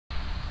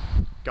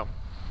Go. All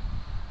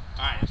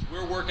right, as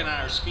we're working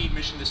on our speed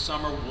mission this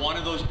summer, one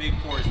of those big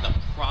four is the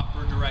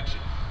proper direction.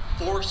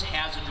 Force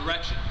has a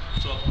direction.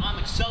 So if I'm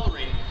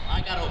accelerating,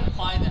 I got to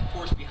apply that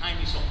force behind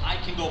me so I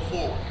can go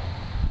forward.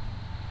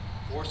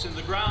 Force in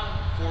the ground,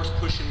 force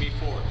pushing me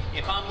forward.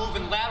 If I'm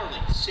moving laterally,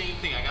 same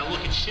thing. I got to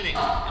look at shin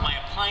angle. Am I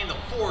applying the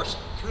force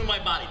through my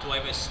body? Do I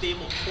have a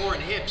stable core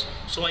and hips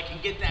so I can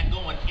get that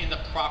going in the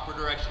proper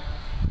direction?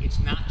 It's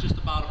not just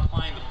about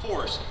applying the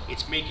force,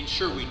 it's making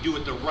sure we do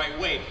it the right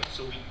way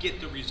so we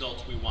get the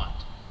results we want.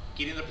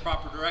 Getting the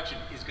proper direction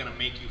is going to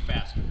make you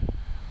faster.